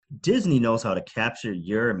Disney knows how to capture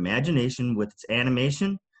your imagination with its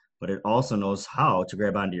animation, but it also knows how to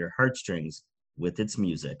grab onto your heartstrings with its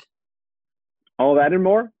music. All that and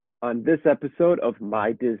more on this episode of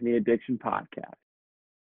My Disney Addiction Podcast.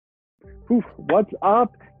 Whew, what's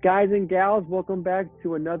up, guys and gals? Welcome back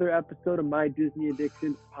to another episode of My Disney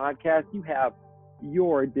Addiction Podcast. You have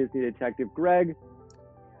your Disney detective, Greg,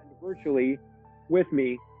 and virtually with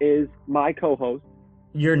me is my co-host,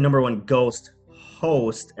 your number one ghost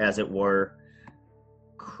host, as it were,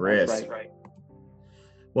 Chris. That's right.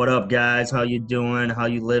 What up, guys? How you doing? How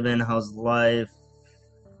you living? How's life?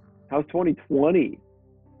 How's 2020?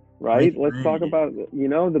 Right? Let's talk about,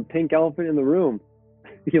 the pink elephant in the room.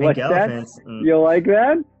 You pink like elephants. that? You like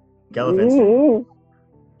that? Elephants.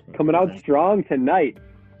 Coming out strong tonight.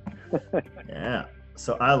 Yeah.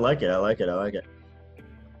 So I like it. All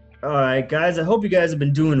right, guys. I hope you guys have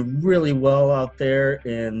been doing really well out there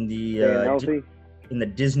in the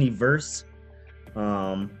Disneyverse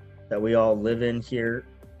that we all live in here.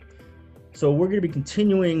 So we're going to be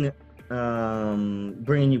continuing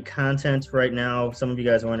bringing you content right now. Some of you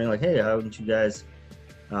guys are wondering, like, hey, why aren't you guys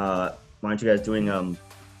doing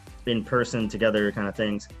in person together kind of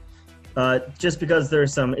things? Just because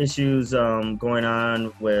there's some issues going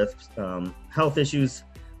on with health issues.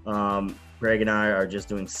 Greg and I are just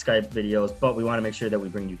doing Skype videos, but we want to make sure that we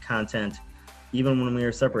bring you content even when we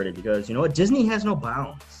are separated, because you know what? Disney has no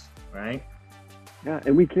bounds, right? Yeah,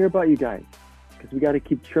 and we care about you guys because we got to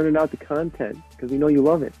keep churning out the content because we know you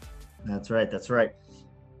love it. That's right.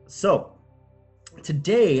 So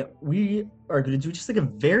today we are going to do just like a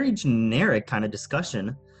very generic kind of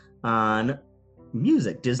discussion on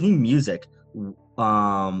music, Disney music.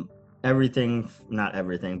 Everything, not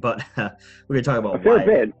everything, but we're going to talk about a fair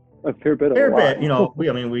bit. We're going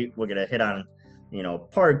to hit on,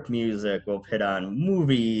 park music. We'll hit on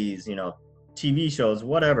movies, TV shows,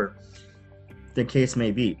 whatever the case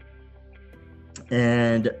may be.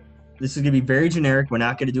 And this is going to be very generic. We're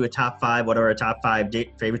not going to do a top five, what are our top five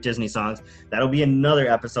favorite Disney songs. That'll be another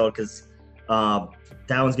episode because that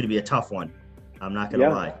one's going to be a tough one. I'm not going to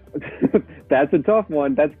lie. That's a tough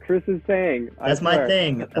one. That's Chris's saying. That's my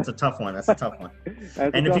thing. That's a tough one.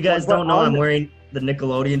 And if you guys don't know, I'm wearing the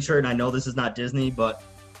Nickelodeon shirt, and I know this is not Disney, but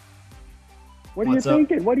what are you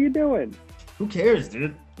thinking? What are you doing? Who cares,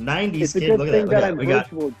 dude? 90s it's kid. Look at that.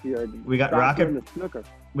 We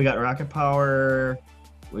got Rocket Power.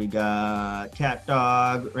 We got Cat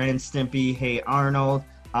Dog, Ren and Stimpy, Hey Arnold,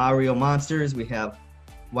 Real Monsters. We have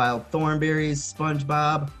Wild Thornberrys,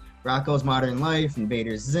 SpongeBob, Rocko's Modern Life,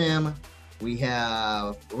 Invader Zim. We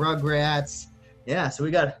have Rugrats. Yeah, so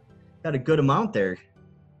we got a good amount there.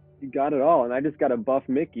 You got it all, and I just got a buff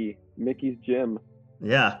Mickey's Gym.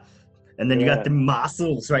 Yeah, and then you got the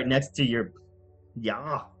muscles right next to your,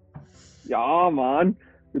 Yeah, man,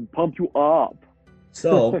 it pump you up.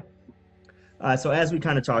 So, so as we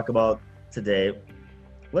kind of talk about today,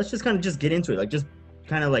 let's just kind of get into it, like just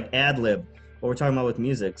kind of like ad lib what we're talking about with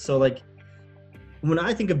music. So like, when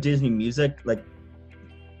I think of Disney music, like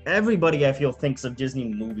everybody I feel thinks of Disney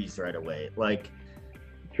movies right away. Like,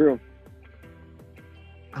 true.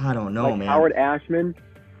 I don't know, man. Howard Ashman,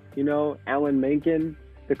 Alan Menken,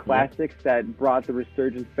 the classics that brought the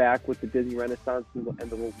resurgence back with the Disney Renaissance and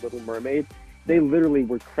the Little Mermaid. They literally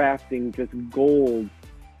were crafting just gold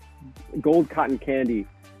cotton candy.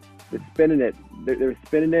 They're spinning it. They were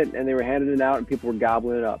spinning it, and they were handing it out, and people were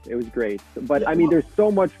gobbling it up. It was great. But, there's so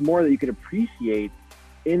much more that you can appreciate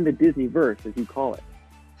in the Disneyverse, as you call it.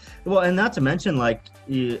 Well, and not to mention,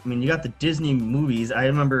 you got the Disney movies. I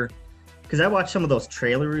remember, because I watched some of those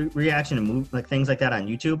trailer reaction and things like that on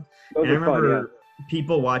YouTube. Those and I remember fun,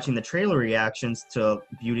 people watching the trailer reactions to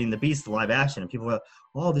Beauty and the Beast, the live action, and people were like,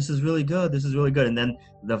 oh, this is really good. And then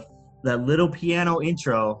that little piano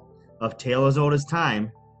intro of Tale as Old as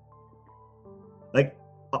Time,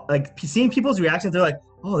 like seeing people's reactions, they're like,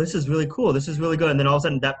 oh, this is really cool. This is really good. And then all of a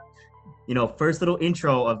sudden that, first little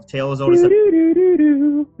intro of Tale as Old as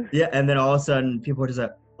Time. Yeah, and then all of a sudden people are just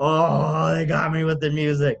like, oh, they got me with the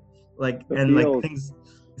music. Things,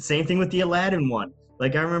 same thing with the Aladdin one.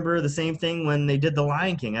 Like, I remember the same thing when they did The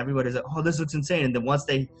Lion King. Everybody's like, oh, this looks insane. And then once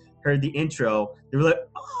they heard the intro, they were like,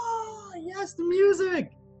 oh, yes, the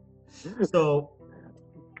music. So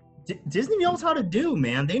Disney knows how to do,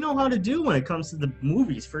 man. They know how to do when it comes to the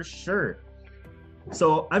movies, for sure.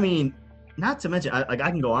 So, not to mention, I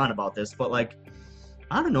can go on about this, but,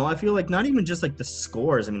 I don't know. I feel like not even just, the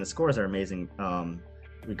scores. The scores are amazing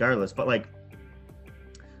regardless. But,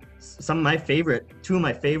 two of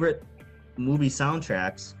my favorite movie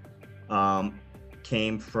soundtracks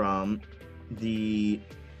came from the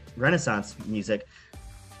Renaissance music.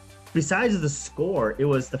 besides the score, it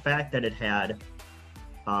was the fact that it had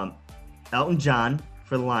Elton John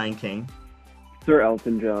for The Lion King. Sir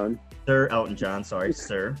Elton John. Sir Elton John, sorry,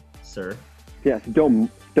 sir. Yes, don't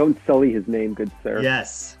sully his name, good sir.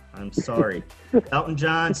 Yes, I'm sorry. Elton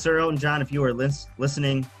John, Sir Elton John, if you are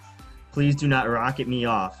listening, please do not rocket me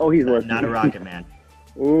off. Oh, he's I'm listening. not a rocket man.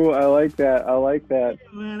 Ooh, I like that.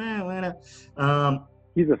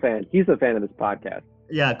 He's a fan. He's a fan of this podcast.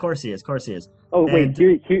 Yeah, of course he is. Oh, And-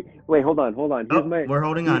 wait, hold on. Oh, we're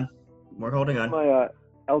holding on. My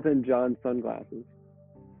Elton John sunglasses.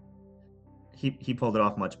 He pulled it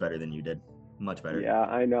off much better than you did. Much better. Yeah,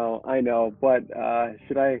 I know. But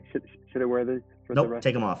should I wear this for the Nope, rest?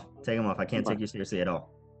 take them off. I can't take you seriously at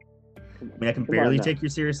all. I mean, I can Come barely on now. take you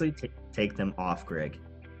seriously. Take them off, Greg.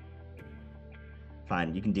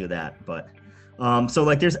 Fine, you can do that. But so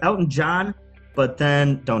like there's Elton John, but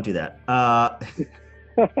then don't do that.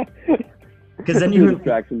 Because then It's a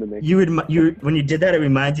distraction to me. you when you did that, it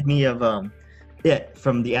reminded me of It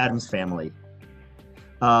from the Addams Family.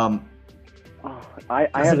 I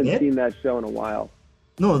Isn't haven't it? seen that show in a while.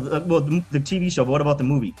 No, the TV show. But what about the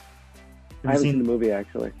movie? I haven't seen the movie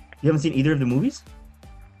actually. You haven't seen either of the movies?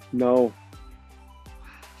 No.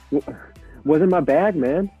 Wasn't my bag,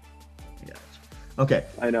 man. Okay,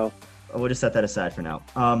 I know. we'll just set that aside for now.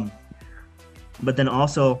 But then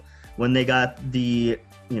also when they got the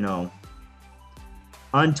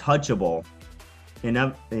untouchable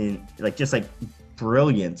and like just like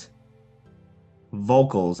brilliant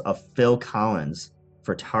vocals of Phil Collins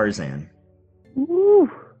for Tarzan. Woo.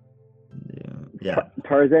 Yeah.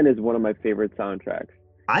 Tarzan is one of my favorite soundtracks.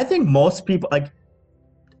 I think most people like.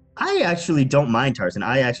 I actually don't mind Tarzan.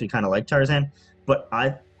 I actually kind of like Tarzan, but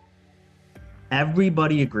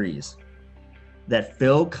everybody agrees that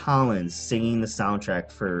Phil Collins singing the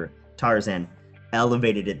soundtrack for Tarzan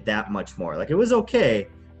elevated it that much more. Like it was okay,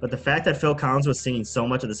 but the fact that Phil Collins was singing so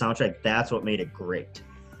much of the soundtrack, that's what made it great.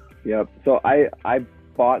 Yep. So I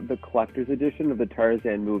bought the collector's edition of the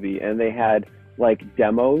Tarzan movie, and they had like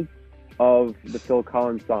demos of the Phil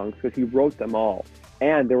Collins songs because he wrote them all,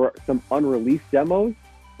 and there were some unreleased demos.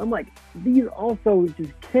 I'm like, these also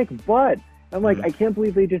just kick butt. I'm like, I can't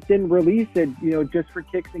believe they just didn't release it, just for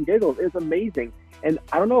kicks and giggles. It's amazing. And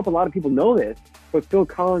I don't know if a lot of people know this, but Phil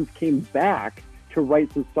Collins came back to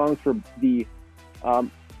write some songs for the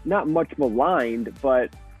not much maligned,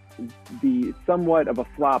 but the somewhat of a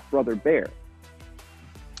flop Brother Bear.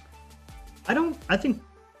 I think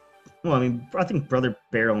Brother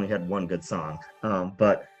Bear only had one good song,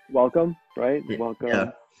 but Welcome, right? Yeah, Welcome.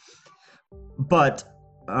 yeah. But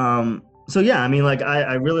so yeah, I mean, like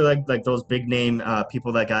I really like those big name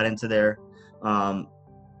people that got into there.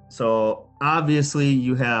 So obviously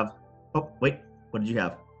you have. Oh wait, what did you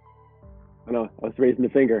have? I know, I was raising the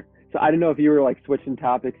finger. So I don't know if you were like switching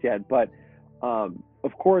topics yet, but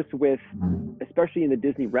of course, especially in the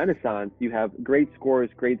Disney Renaissance, you have great scores,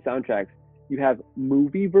 great soundtracks. You have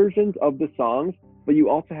movie versions of the songs, but you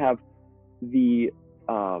also have the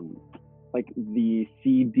the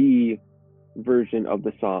CD version of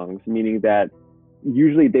the songs, meaning that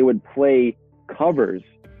usually they would play covers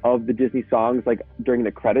of the Disney songs like during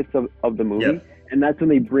the credits of the movie. Yep. And that's when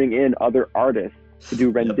they bring in other artists to do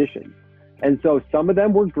renditions. And so some of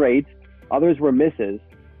them were great, others were misses.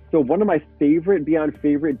 So one of my beyond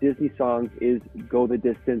favorite Disney songs is Go the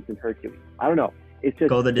Distance and Hercules. I don't know. It's just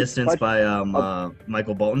Go the Distance by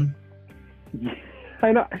Michael Bolton.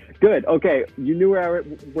 I know. Good. Okay. You knew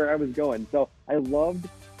where I was going. So I loved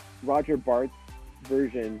Roger Bart's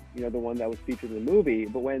version, the one that was featured in the movie.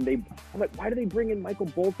 But I'm like, why do they bring in Michael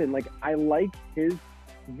Bolton? Like, I like his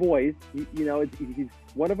voice. He's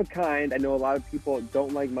one of a kind. I know a lot of people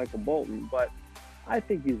don't like Michael Bolton, but I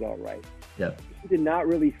think he's all right. Yeah. He did not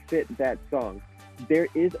really fit that song. There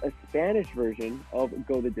is a Spanish version of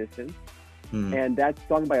Go the Distance, and that's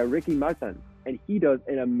sung by Ricky Martin, and he does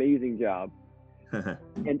an amazing job.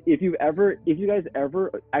 And if you guys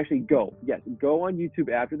ever actually go on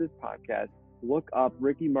YouTube after this podcast, look up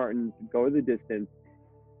Ricky Martin's Go the Distance.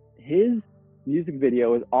 His music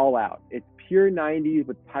video is all out. It's pure 90s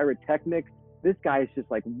with pyrotechnics. This guy is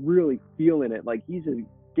just like really feeling it. Like he's just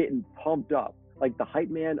getting pumped up, like the hype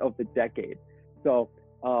man of the decade. So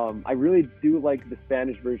I really do like the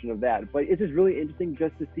Spanish version of that. But it's just really interesting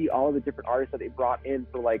just to see all of the different artists that they brought in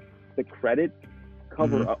for like the credit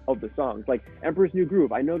cover of the songs. Like Emperor's New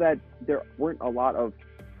Groove. I know that there weren't a lot of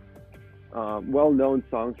well-known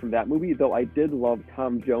songs from that movie, though I did love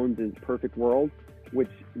Tom Jones's Perfect World,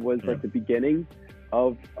 which was like the beginning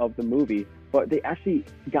of the movie. But they actually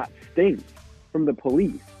got Sting from the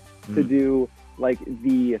Police to do like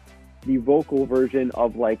the vocal version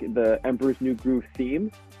of like the Emperor's New Groove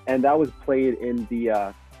theme. and that was played in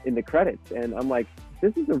the credits. And I'm like,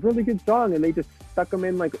 this is a really good song, and they just stuck them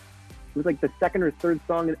in like, it was like the second or third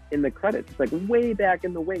song in the credits. It's like way back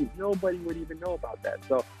in the wings. Nobody would even know about that.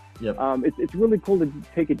 So Yep. it's really cool to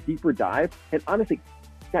take a deeper dive. And honestly,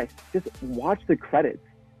 guys, just watch the credits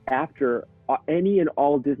after any and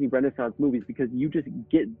all Disney Renaissance movies, because you just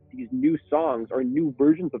get these new songs or new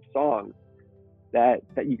versions of songs that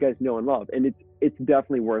you guys know and love, and it's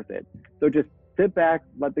definitely worth it. So just sit back,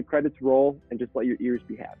 let the credits roll, and just let your ears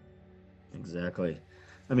be happy. Exactly.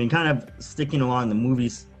 I mean, kind of sticking along the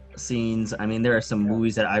movies scenes. I mean, there are some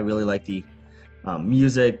movies that I really like the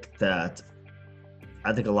music that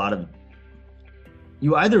I think a lot of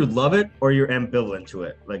you either love it or you're ambivalent to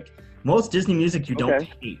it. Like most Disney music, you don't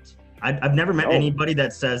hate. I've never met anybody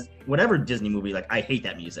that says whatever Disney movie, like I hate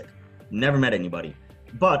that music. Never met anybody.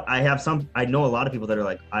 But I know a lot of people that are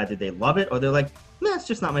like either they love it or they're like, nah, it's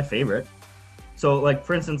just not my favorite. So like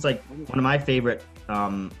for instance, like one of my favorite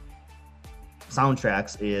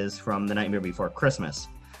soundtracks is from The Nightmare Before Christmas.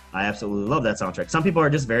 I absolutely love that soundtrack. Some people are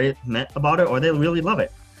just very meh about it or they really love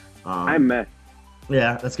it. I'm meh.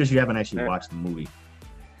 Yeah, that's because you haven't actually watched the movie.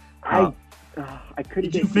 I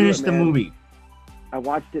couldn't. Did you finish the movie? I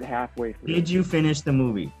watched it halfway through. Did you finish the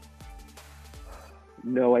movie?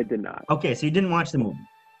 No, I did not. Okay, so you didn't watch the movie.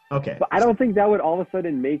 Okay. But I don't think that would all of a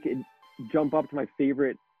sudden make it jump up to my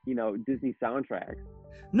favorite, Disney soundtrack.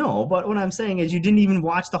 No, but what I'm saying is you didn't even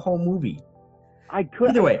watch the whole movie. I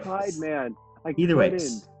could. Either way. I tried, man. Either way.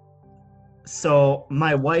 So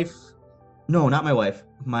my wife, no, not my wife,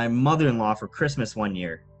 my mother-in-law for Christmas one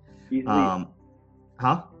year. Easily.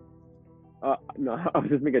 Huh? No, I was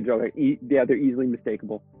just making a joke. Yeah, they're easily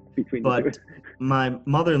mistakable between the two. But my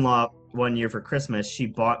mother-in-law one year for Christmas, she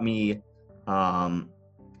bought me The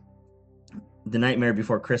Nightmare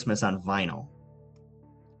Before Christmas on vinyl.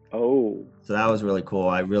 Oh. So that was really cool.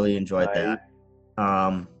 I really enjoyed that.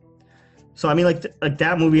 So I mean, like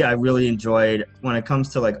that movie, I really enjoyed. When it comes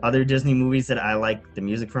to like other Disney movies that I like the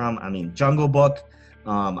music from, I mean, Jungle Book.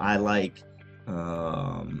 I like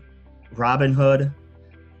Robin Hood.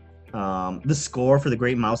 The score for The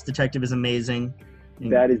Great Mouse Detective is amazing.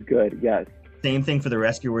 That is good. Yes. Same thing for The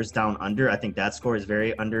Rescuers Down Under. I think that score is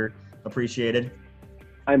very underappreciated.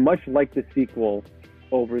 I much like the sequel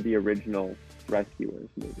over the original Rescuers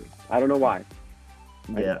movie. I don't know why.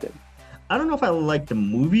 I don't know if I like the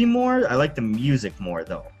movie more. I like the music more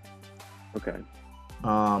though. Okay.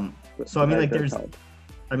 So I mean,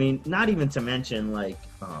 like not even to mention like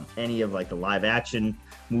any of like the live action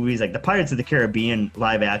movies, like the Pirates of the Caribbean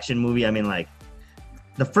live action movie. I mean, like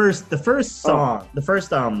the first song, the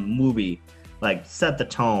first movie, like set the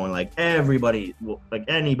tone. Like anybody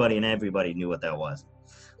and everybody knew what that was.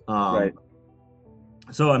 Right.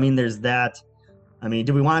 So I mean, there's that. I mean,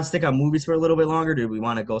 do we want to stick on movies for a little bit longer? Do we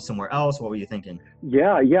want to go somewhere else? What were you thinking?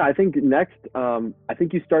 Yeah. I think next, I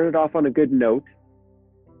think you started off on a good note.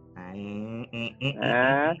 So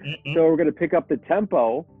we're going to pick up the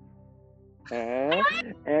tempo.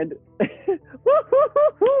 And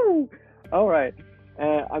all right.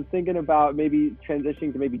 I'm thinking about maybe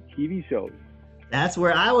transitioning to maybe TV shows. That's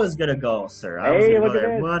where I was going to go, sir. Hey, look at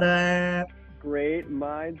this. What up? Great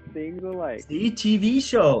minds think alike. See, TV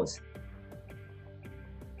shows.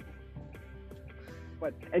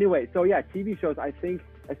 But anyway, so yeah, TV shows, I think,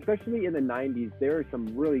 especially in the 90s, there are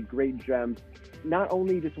some really great gems, not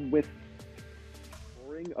only just with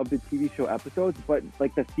scoring of the TV show episodes, but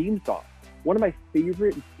like the theme song. One of my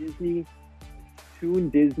favorite Disney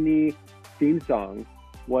theme songs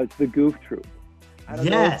was the Goof Troop. I don't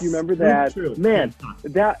know if you remember that. Man,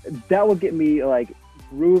 that would get me like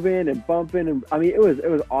grooving and bumping, and I mean it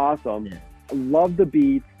was awesome. Yeah. I love the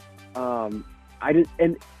beats.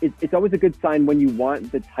 It's always a good sign when you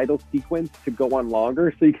want the title sequence to go on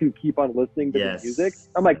longer so you can keep on listening to the music.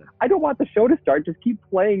 I'm like, I don't want the show to start. Just keep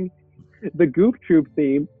playing the Goof Troop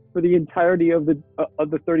theme for the entirety of the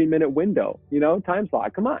 30-minute window. Time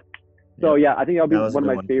slot. Come on. So yeah, I think that'll be one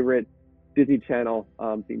of my favorite Disney Channel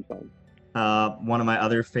theme songs. One of my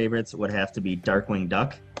other favorites would have to be Darkwing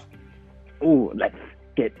Duck. Ooh, let's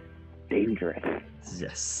get dangerous.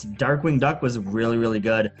 Yes, Darkwing Duck was really, really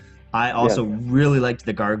good. I also really liked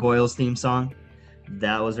the Gargoyles theme song.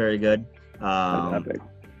 That was very good.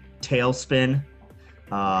 Tailspin.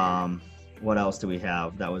 What else do we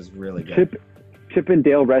have? That was really good. Chip and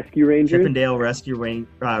Dale Rescue Rangers. Chip and Dale Rescue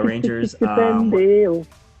Rangers. Chip and Dale.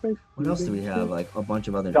 What else do we have? Like a bunch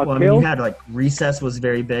of other. Well, I mean, you had like Recess was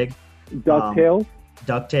very big. DuckTales.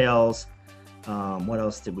 DuckTales. What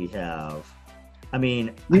else did we have? I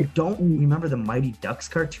mean, I don't remember the Mighty Ducks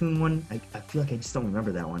cartoon one. I feel like I just don't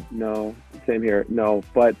remember that one. No, same here. No,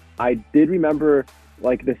 but I did remember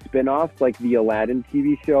like the spin-offs, like the Aladdin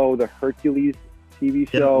TV show, the Hercules TV Yep,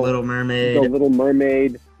 show, Little the Mermaid. Little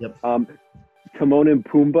Mermaid, Yep. Timon and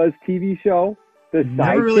Pumbaa's TV show, the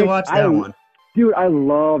Never really Sidekicks. watched that one. Dude, I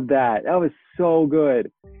love that. That was so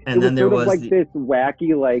good. And It then was there sort of was like the, this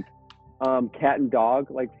wacky, like cat and dog,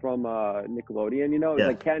 like from Nickelodeon. You know, it was Yeah.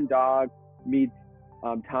 like cat and dog meets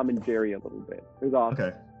Tom and Jerry a little bit. It was awesome.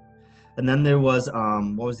 okay. And then there was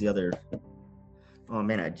what was the other? Oh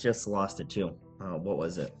man, I just lost it too. What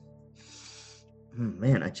was it?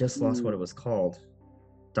 Man, I just lost what it was called.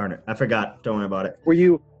 Darn it, I forgot. Don't worry about it. Were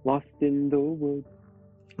you lost in the woods?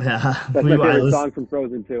 Yeah, That's my favorite song from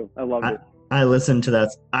Frozen too. I loved it. I listened to that.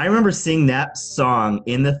 I remember seeing that song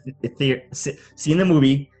in the seeing the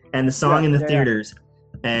movie and the song in the theaters,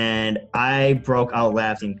 and I broke out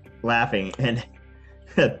laughing, and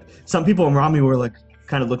some people around me were like,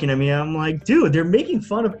 kind of looking at me. I'm like, dude, they're making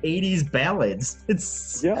fun of '80s ballads.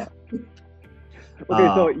 It's Yeah.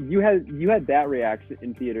 Okay, so you had that reaction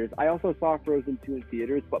in theaters. I also saw Frozen 2 in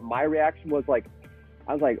theaters, but my reaction was like,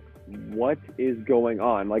 I was like, what is going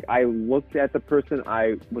on? Like, I looked at the person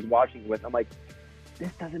I was watching with. I'm like,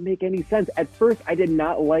 this doesn't make any sense. At first, I did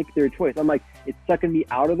not like their choice. I'm like, it's sucking me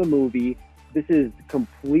out of the movie. This is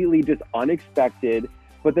completely just unexpected.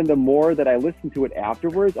 But then the more that I listened to it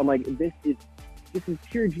afterwards, I'm like, this is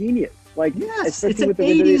pure genius. Like, yes, it's especially an with the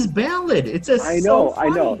way that '80s ballad. It's a I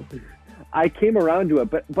know. I came around to it,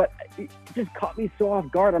 but it just caught me so off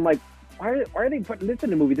guard. I'm like, why are they putting this in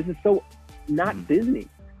the movie? This is so not Disney,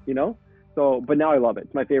 you know? So, but now I love it.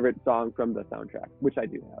 It's my favorite song from the soundtrack, which I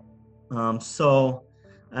do have. So,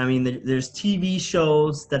 I mean, there's TV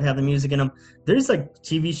shows that have the music in them. There's like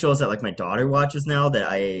TV shows that like my daughter watches now that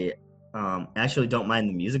I actually don't mind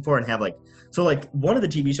the music for and have like, so like one of the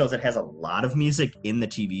TV shows that has a lot of music in the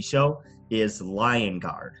TV show is Lion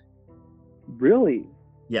Guard. Really?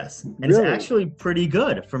 Yes, and Really? it's actually pretty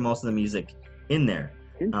good for most of the music in there.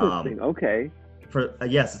 Interesting. Okay. For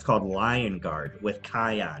yes, it's called Lion Guard with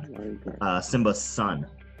Kion, Simba's son.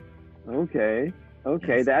 Okay.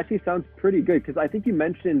 Yes. That actually sounds pretty good because I think you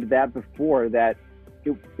mentioned that before that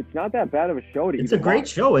it's not that bad of a show to It's a even great watch.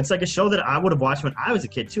 show. It's like a show that I would have watched when I was a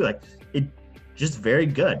kid too. Like it, just very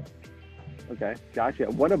good. Okay, gotcha.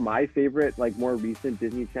 One of my favorite, like more recent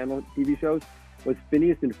Disney Channel TV shows was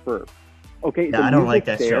Phineas and Ferb. Okay, Yeah, I don't like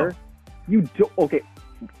that show. You do okay?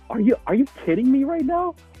 Are you kidding me right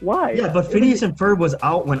now? Why? Yeah, but Phineas and Ferb was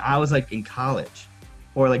out when I was like in college,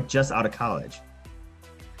 or like just out of college.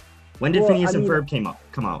 When did Phineas and Ferb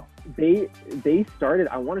come out? They started.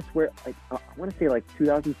 I want to swear. Like I want to say like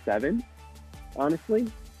 2007. Honestly, it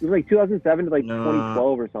was like 2007 to like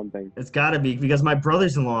 2012 or something. It's got to be because my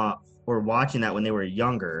brothers-in-law were watching that when they were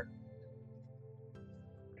younger.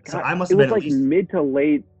 So I must have been It was at like least mid to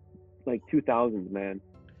late like 2000s, man.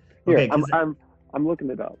 Here, Okay, I'm looking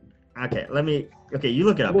it up. Okay, you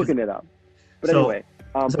look it up. I'm looking it up. But So- anyway,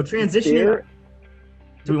 So transitioning.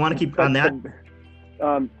 Do we want to keep on that?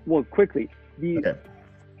 Well, quickly, Okay.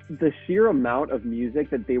 the sheer amount of music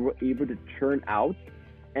that they were able to churn out,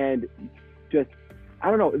 and just I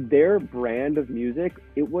don't know their brand of music.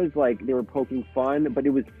 It was like they were poking fun, but it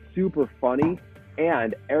was super funny,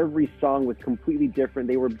 and every song was completely different.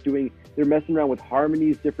 They're messing around with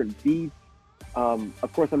harmonies, different beats.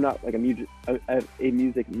 Of course, I'm not like a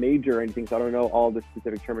music major or anything, so I don't know all the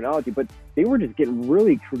specific terminology, but they were just getting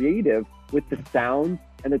really creative with the sounds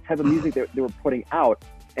and the type of music that they were putting out.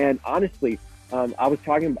 And honestly, I was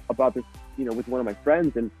talking about this, with one of my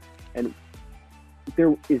friends, and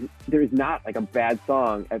there is not like a bad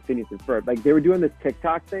song at Phineas and Ferb. Like they were doing this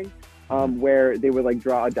TikTok thing, where they would like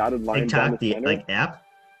draw a dotted line down TikTok, the center. like app.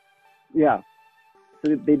 Yeah.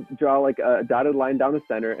 So they draw like a dotted line down the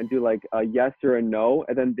center and do like a yes or a no,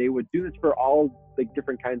 and then they would do this for all like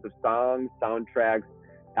different kinds of songs, soundtracks,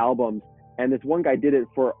 albums. And this one guy did it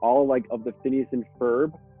for all like of the Phineas and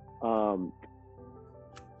Ferb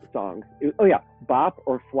songs. Bop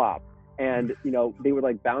or flop. And they would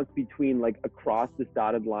like bounce between like across this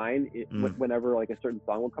dotted line whenever like a certain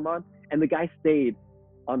song would come on. And the guy stayed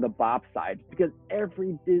on the bop side because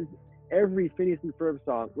every Phineas and Ferb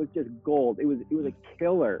song was just gold. It was a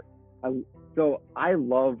killer. So I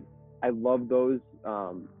love those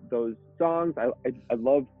songs. I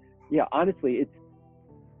love, honestly,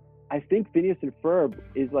 I think Phineas and Ferb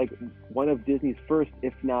is like one of Disney's first,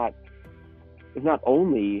 if not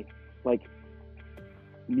only, like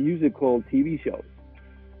musical TV shows.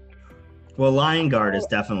 Well, Lion Guard is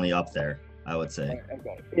definitely up there, I would say.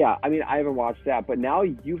 Yeah, I mean, I haven't watched that, but now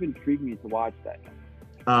you've intrigued me to watch that.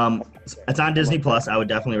 It's on Disney Plus. I would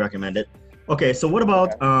definitely recommend it. Okay, so what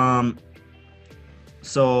about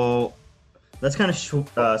so let's kind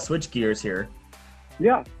of switch gears here.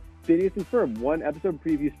 Yeah, Phineas and Ferb. One episode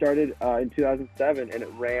preview started in 2007, and it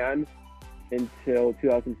ran until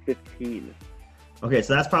 2015. Okay,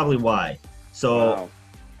 so that's probably why. So, Wow.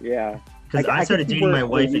 Yeah. because I I started can see dating my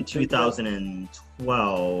where wife you in think that.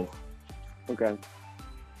 2012. Okay.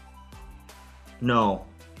 No,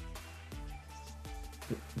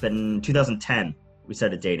 then 2010 we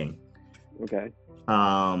started dating. Okay.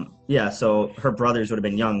 Yeah, so her brothers would have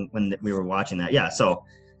been young when we were watching that. Yeah, so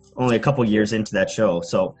only a couple years into that show.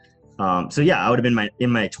 So yeah, I would have been in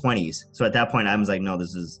my 20s. So at that point, I was like, no,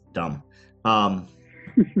 this is dumb. Um,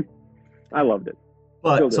 I loved it.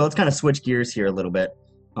 but Still so do. let's kind of switch gears here a little bit.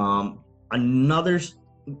 Another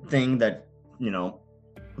thing that,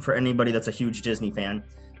 for anybody that's a huge Disney fan,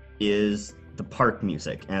 is the park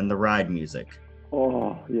music and the ride music.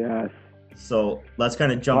 Oh, yes. So let's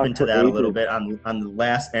kind of jump Talk into for that a little ages. bit on the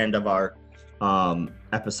last end of our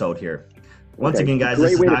episode here. Once Okay. again, guys,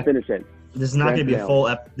 Great way to finish it. this is not Grand going to be a finale.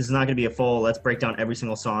 full this is not going to be a full let's break down every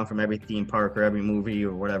single song from every theme park or every movie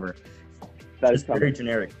or whatever. That is Just very coming.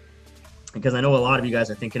 generic, because I know a lot of you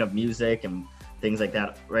guys are thinking of music and things like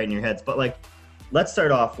that right in your heads. But like, let's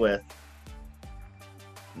start off with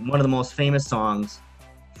one of the most famous songs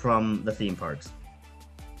from the theme parks.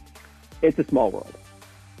 It's a Small World.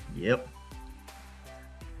 Yep.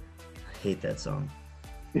 I hate that song.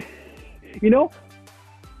 You know,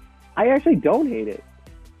 I actually don't hate it.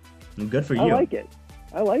 And good for you. I like it.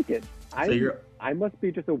 I like it. So you're I must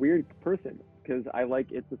be just a weird person because I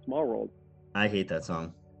like It's a Small World. I hate that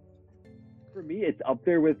song. For me, it's up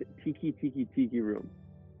there with Tiki Tiki Tiki Room.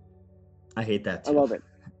 I hate that too. I love it.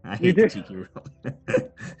 I You hate the do? Tiki Room.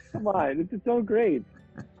 Come on, this is so great.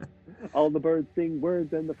 All the birds sing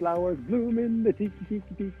words and the flowers bloom in the Tiki Tiki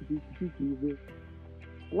Tiki Tiki Tiki Room.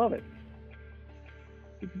 I love it.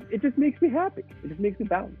 It just makes me happy. It just makes me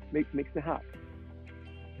bounce. Makes me hot.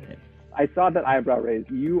 Right. I saw that eyebrow raise.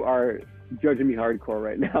 You are judging me hardcore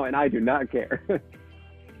right now, and I do not care.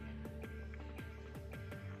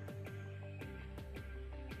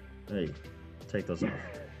 Hey, take those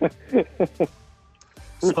off.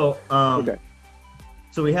 So, Okay.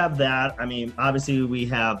 so we have that. I mean, obviously we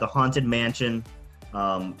have the Haunted Mansion.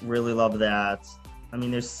 Really love that. I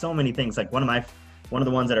mean, there's so many things. Like one of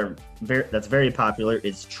the ones that are that's very popular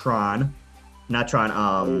is Tron. Not Tron.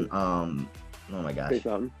 Oh my gosh. Say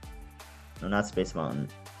something. No, not Space Mountain.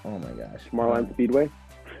 Oh my gosh. Tomorrowland Speedway.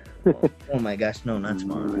 Oh my gosh. No, not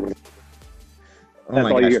Tomorrowland. Oh That's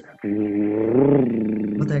my all gosh. you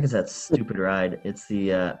hear. What the heck is that stupid ride? It's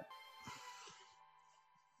the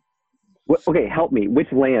Okay, help me.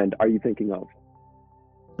 Which land are you thinking of?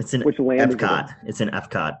 it's in Which land is it in? Epcot. It's in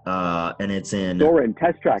Epcot. And it's in Soarin',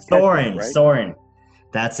 Test Track. Soarin'. Right? Soarin'.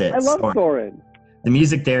 That's it. I love Soarin'. Soarin'. The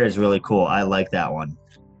music there is really cool. I like that one.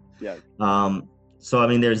 Yes. So I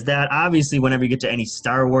mean, there's that. Obviously, whenever you get to any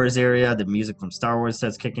Star Wars area, the music from Star Wars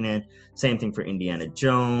starts kicking in. Same thing for Indiana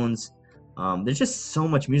Jones. There's just so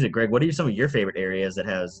much music. Greg, what are some of your favorite areas that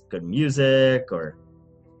has good music? Or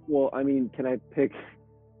Well, I mean, can I pick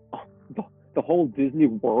the whole Disney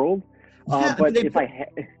World? Yeah, But I mean,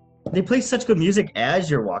 if they play such good music as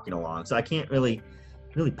you're walking along, so I can't really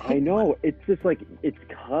pick I know, one. it's just like it's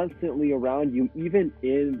constantly around you, even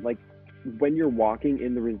in like when you're walking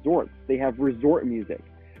in the resorts. They have resort music.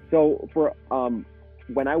 So for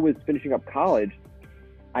when I was finishing up college,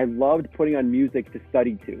 I loved putting on music to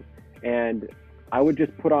study to, and I would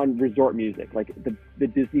just put on resort music, like the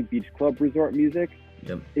Disney Beach Club resort music.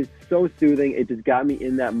 Yep. Is so soothing. It just got me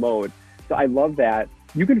in that mode. So I love that.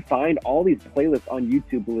 You can find all these playlists on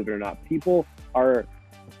YouTube, believe it or not. People are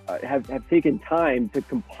have taken time to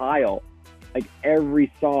compile like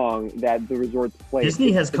every song that the resorts play.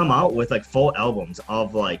 Disney has come out with like full albums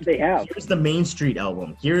of like, They have. here's the Main Street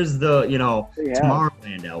album, here's the They have.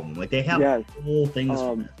 Tomorrowland album. Like they have Yes. whole things. for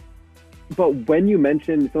Um, that. But when you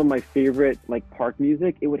mention some of my favorite like park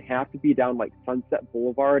music, it would have to be down like Sunset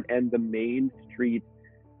Boulevard and the main street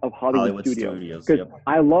of Hollywood Studios. Because Yep.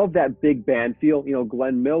 I love that big band feel. You know,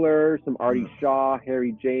 Glenn Miller, some Artie Mm. Shaw,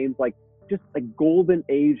 Harry James, like just like golden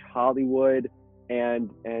age Hollywood and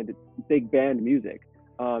big band music.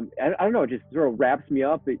 I don't know, it just sort of wraps me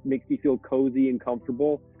up. It makes me feel cozy and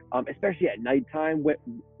comfortable, especially at nighttime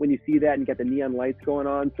when you see that and you got the neon lights going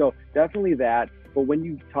on. So definitely that. But when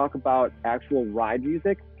you talk about actual ride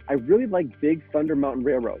music, I really like Big Thunder Mountain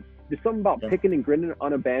Railroad. There's something about Yeah. picking and grinning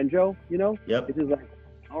on a banjo, you know? Yep. It's just like,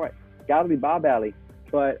 all right, gotta be Bob Alley.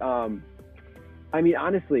 But I mean,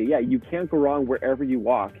 honestly, yeah, you can't go wrong wherever you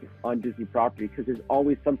walk on Disney property because there's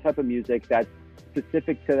always some type of music that's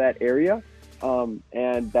specific to that area.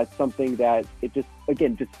 And that's something that it just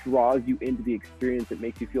draws you into the experience. It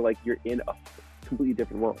makes you feel like you're in a completely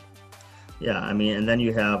different world. Yeah, I mean, and then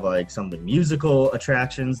you have like some of the musical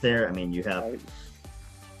attractions there. I mean, Right?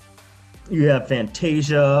 you have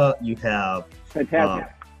Fantasia, you have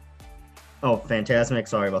Fantastic. oh, Fantasmic.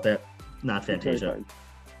 Sorry about that. Not Very Fantasia.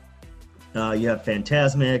 fun. You have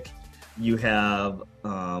Fantasmic. You have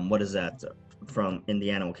what is that from in the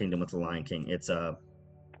Animal Kingdom with the Lion King? It's a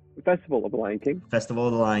Festival of the Lion King. Festival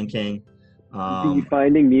of the Lion King. The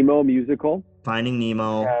Finding Nemo musical. Finding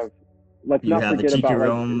Nemo. Have, let's You not have the forget Tiki about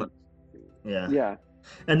Room. Yeah. yeah.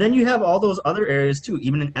 And then you have all those other areas too,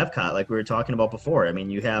 even in Epcot, like we were talking about before. I mean,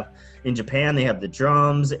 you have in Japan, they have the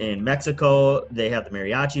drums. In Mexico, they have the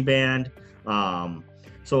mariachi band.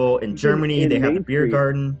 So in Germany, they have the Main beer Street.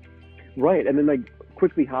 garden. Right, and then like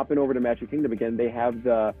quickly hopping over to Magic Kingdom again, they have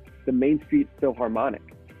the Main Street Philharmonic,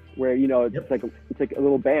 where it's Yep. it's like a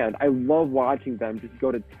little band. I love watching them just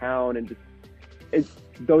go to town and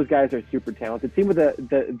those guys are super talented. Same with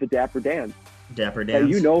the Dapper Dan Dapper that Dance.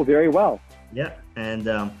 you know very well. Yeah, and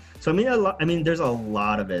so I mean, there's a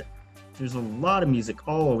lot of it. There's a lot of music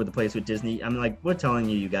all over the place with Disney. I mean, like we're telling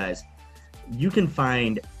you guys, you can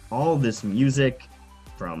find all this music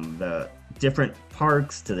from the different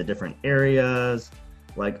parks to the different areas.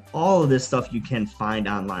 Like all of this stuff you can find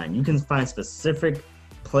online. You can find specific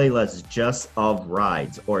playlists just of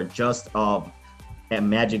rides or just of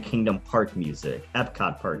Magic Kingdom park music,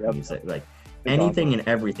 Epcot park Yep. music, like It's anything awesome. and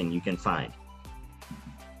everything you can find.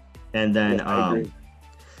 And then Yeah, I agree.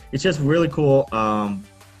 it's just really cool.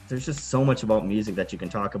 There's just so much about music that you can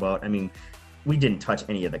talk about. I mean, we didn't touch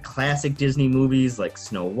any of the classic Disney movies like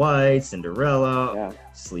Snow White, Cinderella, Yeah.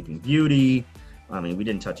 Sleeping Beauty. I mean, we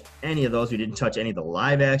didn't touch any of those. We didn't touch any of the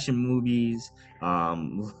live action movies,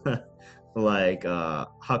 like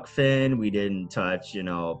Huck Finn. We didn't touch,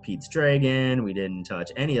 Pete's Dragon. We didn't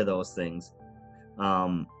touch any of those things.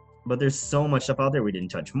 But there's so much stuff out there. We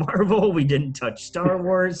didn't touch Marvel. We didn't touch Star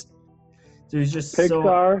Wars. There's just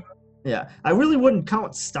Pixar. yeah. I really wouldn't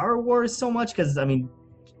count Star Wars so much because I mean,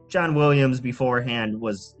 John Williams beforehand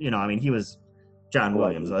was, he was John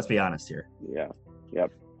Williams. Let's be honest here. Yeah.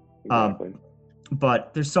 Yep. Um, Exactly.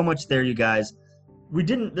 But there's so much there, you guys.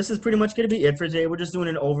 This is pretty much going to be it for today. We're just doing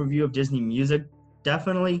an overview of Disney music.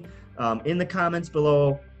 Definitely in the comments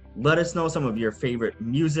below, let us know some of your favorite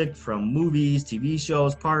music from movies, TV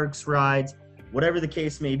shows, parks, rides, whatever the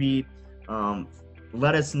case may be.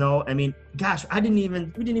 Let us know. I mean, gosh, we didn't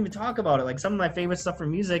even talk about it. Like some of my favorite stuff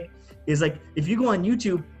from music is like, if you go on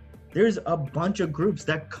YouTube, there's a bunch of groups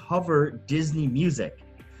that cover Disney music.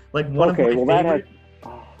 Like one of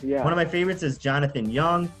my favorites is Jonathan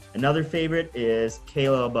Young. Another favorite is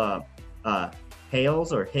Caleb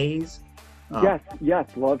Hales or Hayes. Yes,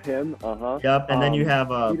 love him. Yep, and then you have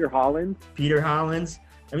Peter Hollins.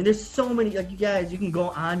 I mean, there's so many. Like you guys, you can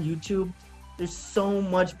go on YouTube. There's so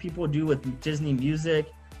much people do with Disney music.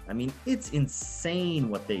 I mean, it's insane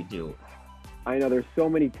what they do. I know there's so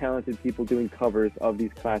many talented people doing covers of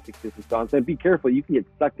these classic Disney songs. And be careful, you can get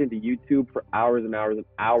sucked into YouTube for hours and hours and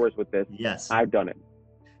hours with this. Yes, I've done it.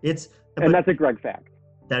 But That's a Greg fact.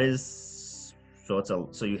 that is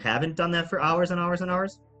so you haven't done that for hours and hours and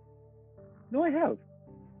hours? No, I have.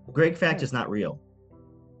 Greg fact is not real.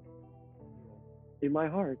 In my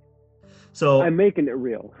heart. So I'm making it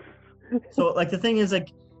real. So like the thing is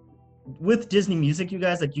like with Disney music, you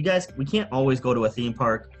guys, we can't always go to a theme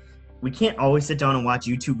park. We can't always sit down and watch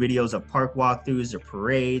YouTube videos of park walkthroughs or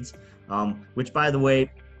parades. Which by the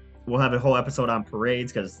way, we'll have a whole episode on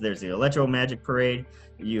parades because there's the Electro Magic Parade.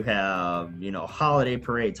 You have, holiday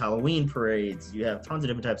parades, Halloween parades. You have tons of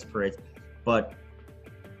different types of parades. But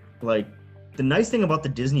like the nice thing about the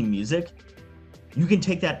Disney music, you can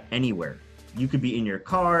take that anywhere. You could be in your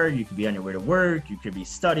car, you could be on your way to work, you could be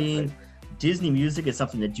studying. Right. Disney music is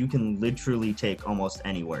something that you can literally take almost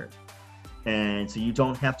anywhere. And so you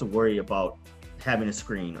don't have to worry about having a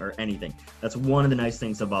screen or anything. That's one of the nice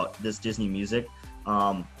things about this Disney music.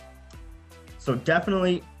 So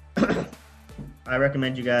definitely, I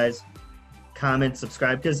recommend you guys comment,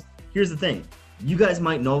 subscribe, because here's the thing. You guys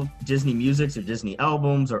might know Disney musics or Disney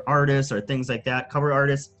albums or artists or things like that, cover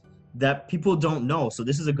artists, that people don't know. So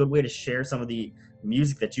this is a good way to share some of the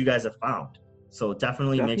music that you guys have found. So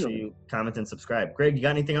definitely make sure you comment and subscribe. Greg, you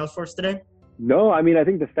got anything else for us today? No, I mean, I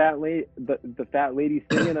think the fat lady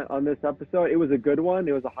singing on this episode, it was a good one.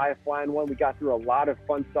 It was a high flying one. We got through a lot of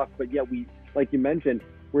fun stuff, but yet we, like you mentioned,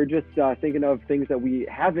 we're just thinking of things that we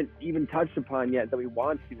haven't even touched upon yet that we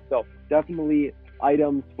want to. So definitely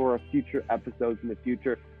items for future episodes in the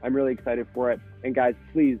future. I'm really excited for it. And guys,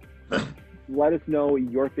 please let us know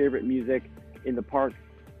your favorite music in the parks,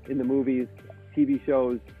 in the movies, TV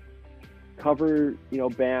shows, cover,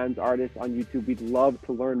 bands, artists on YouTube. We'd love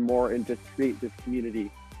to learn more and just create this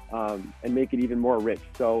community and make it even more rich.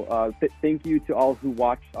 So thank you to all who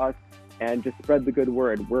watched us, and just spread the good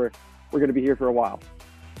word. We're going to be here for a while.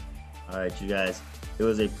 All right, you guys. It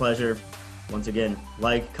was a pleasure. Once again,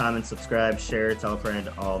 like, comment, subscribe, share, tell a friend,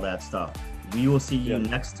 all that stuff. We will see you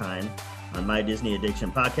next time on My Disney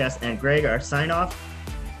Addiction Podcast. And Greg, our sign off.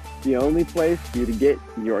 The only place for you to get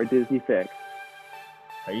your Disney fix.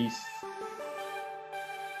 Peace.